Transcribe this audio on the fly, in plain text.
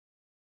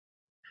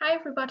Hi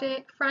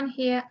everybody, Fran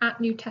here at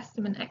New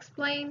Testament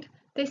Explained.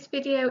 This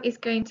video is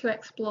going to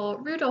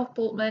explore Rudolf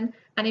Bultmann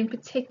and in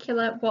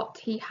particular what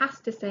he has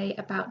to say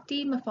about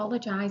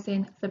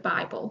demythologizing the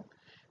Bible.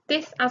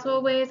 This, as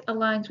always,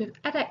 aligns with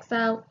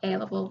Edexcel A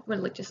Level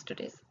Religious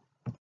Studies.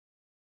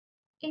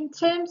 In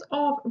terms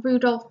of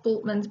Rudolf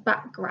Bultmann's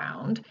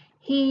background,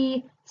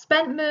 he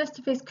spent most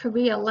of his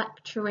career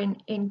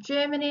lecturing in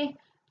Germany.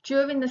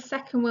 During the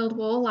Second World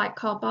War, like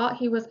Karl Barth,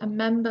 he was a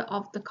member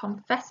of the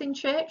Confessing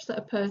Church that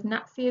opposed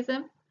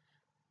Nazism.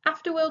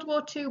 After World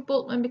War II,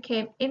 Bultmann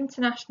became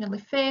internationally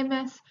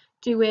famous,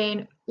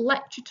 doing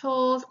lecture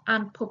tours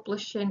and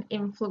publishing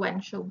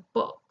influential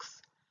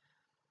books.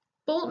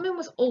 Bultmann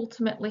was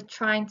ultimately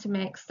trying to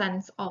make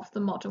sense of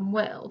the modern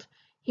world.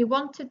 He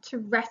wanted to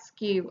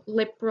rescue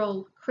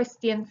liberal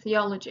Christian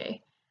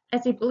theology,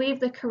 as he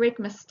believed the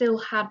Kerygma still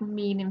had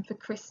meaning for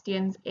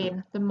Christians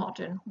in the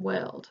modern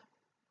world.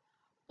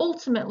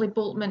 Ultimately,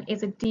 Bultmann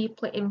is a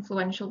deeply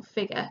influential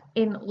figure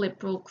in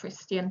liberal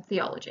Christian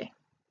theology.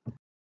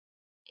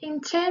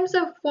 In terms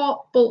of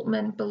what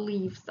Bultmann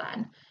believes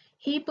then,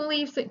 he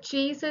believes that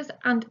Jesus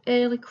and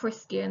early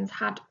Christians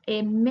had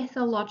a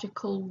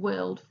mythological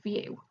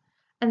worldview,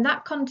 and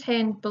that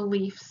contained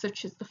beliefs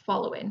such as the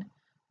following.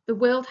 The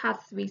world had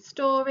three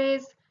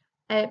stories,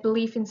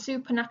 belief in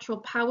supernatural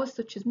powers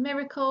such as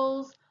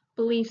miracles,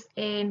 beliefs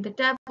in the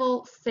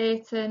devil,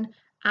 Satan,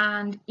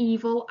 and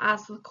evil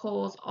as the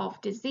cause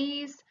of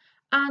disease,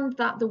 and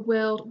that the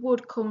world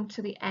would come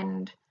to the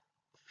end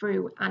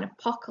through an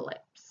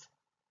apocalypse.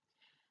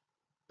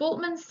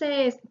 Bultmann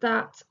says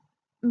that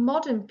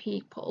modern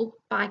people,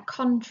 by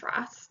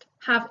contrast,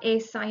 have a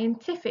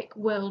scientific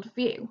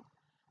worldview.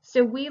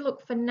 So we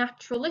look for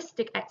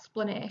naturalistic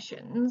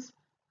explanations,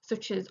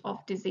 such as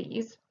of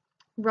disease,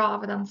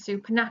 rather than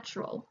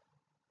supernatural.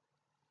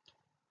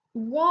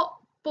 What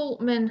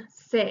Bultmann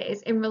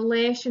says in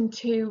relation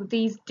to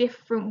these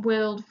different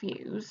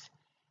worldviews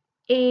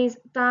is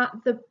that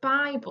the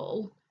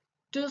Bible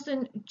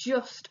doesn't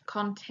just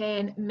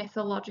contain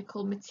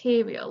mythological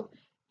material,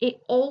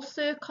 it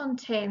also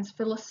contains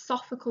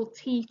philosophical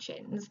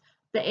teachings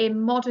that a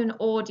modern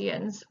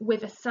audience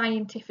with a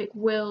scientific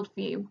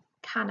worldview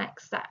can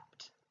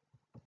accept.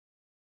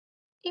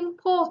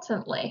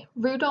 Importantly,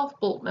 Rudolf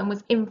Bultmann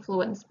was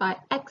influenced by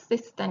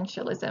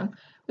existentialism,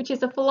 which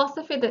is a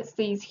philosophy that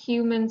sees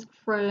humans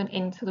thrown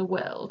into the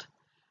world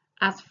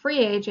as free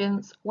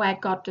agents where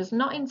God does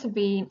not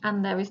intervene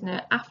and there is no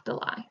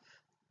afterlife.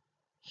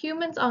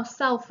 Humans are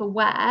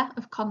self-aware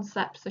of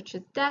concepts such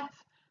as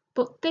death,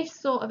 but this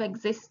sort of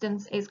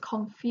existence is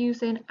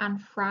confusing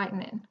and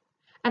frightening,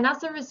 and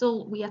as a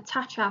result we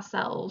attach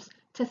ourselves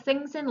to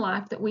things in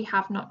life that we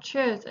have not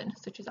chosen,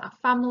 such as our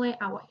family,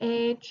 our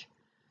age.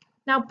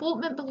 Now,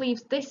 Bultmann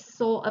believes this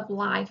sort of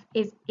life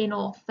is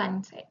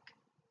inauthentic.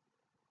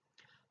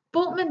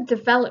 Bultmann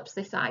develops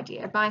this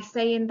idea by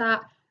saying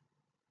that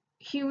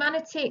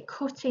humanity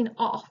cutting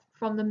off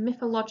from the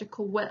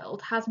mythological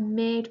world has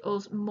made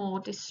us more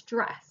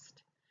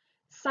distressed.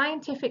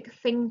 Scientific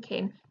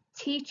thinking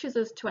teaches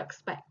us to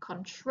expect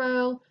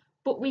control,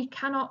 but we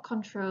cannot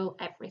control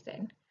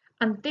everything.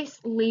 And this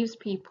leaves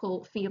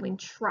people feeling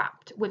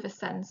trapped with a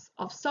sense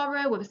of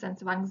sorrow, with a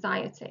sense of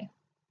anxiety.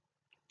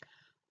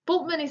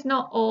 Bultmann is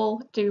not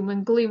all doom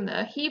and gloom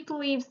though. He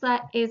believes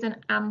there is an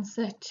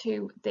answer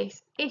to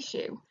this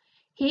issue.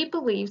 He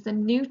believes the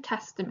New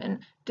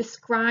Testament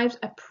describes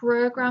a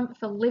program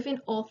for living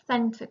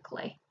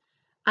authentically,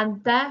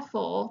 and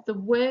therefore the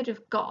Word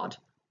of God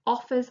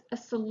offers a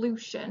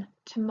solution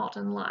to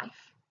modern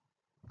life.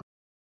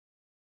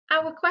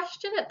 Our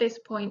question at this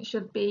point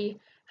should be,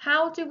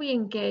 how do we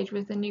engage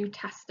with the New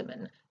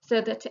Testament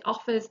so that it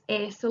offers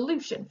a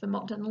solution for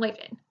modern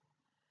living?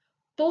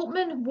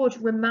 Bultmann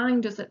would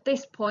remind us at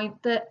this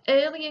point that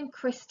early and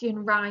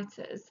Christian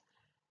writers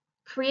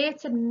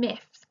created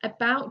myths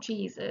about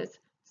Jesus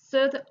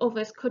so that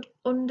others could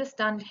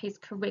understand his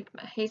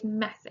kerygma, his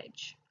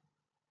message.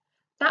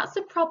 That's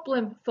a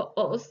problem for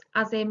us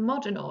as a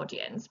modern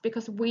audience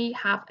because we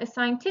have a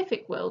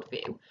scientific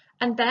worldview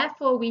and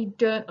therefore we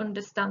don't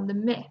understand the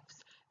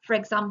myths. For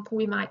example,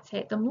 we might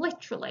take them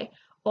literally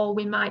or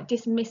we might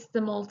dismiss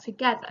them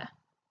altogether.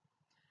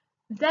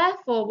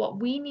 Therefore, what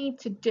we need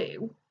to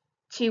do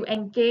to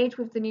engage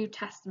with the New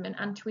Testament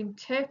and to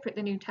interpret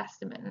the New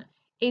Testament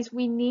is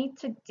we need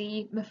to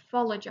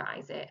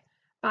demythologize it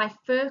by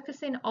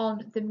focusing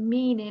on the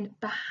meaning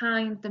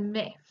behind the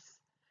myths.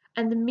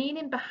 And the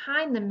meaning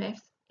behind the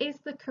myths is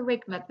the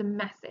kerygma, the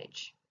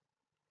message.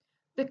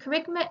 The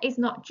kerygma is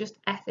not just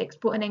ethics,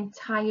 but an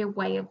entire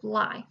way of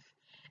life.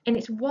 And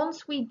it's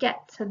once we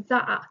get to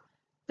that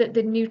that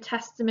the New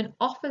Testament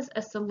offers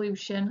a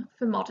solution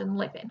for modern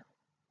living.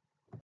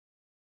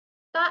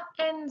 That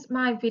ends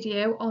my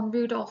video on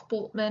Rudolf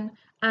Bultmann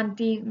and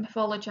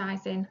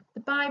demythologizing the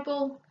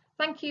Bible.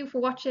 Thank you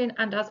for watching,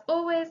 and as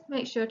always,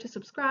 make sure to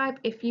subscribe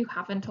if you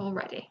haven't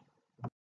already.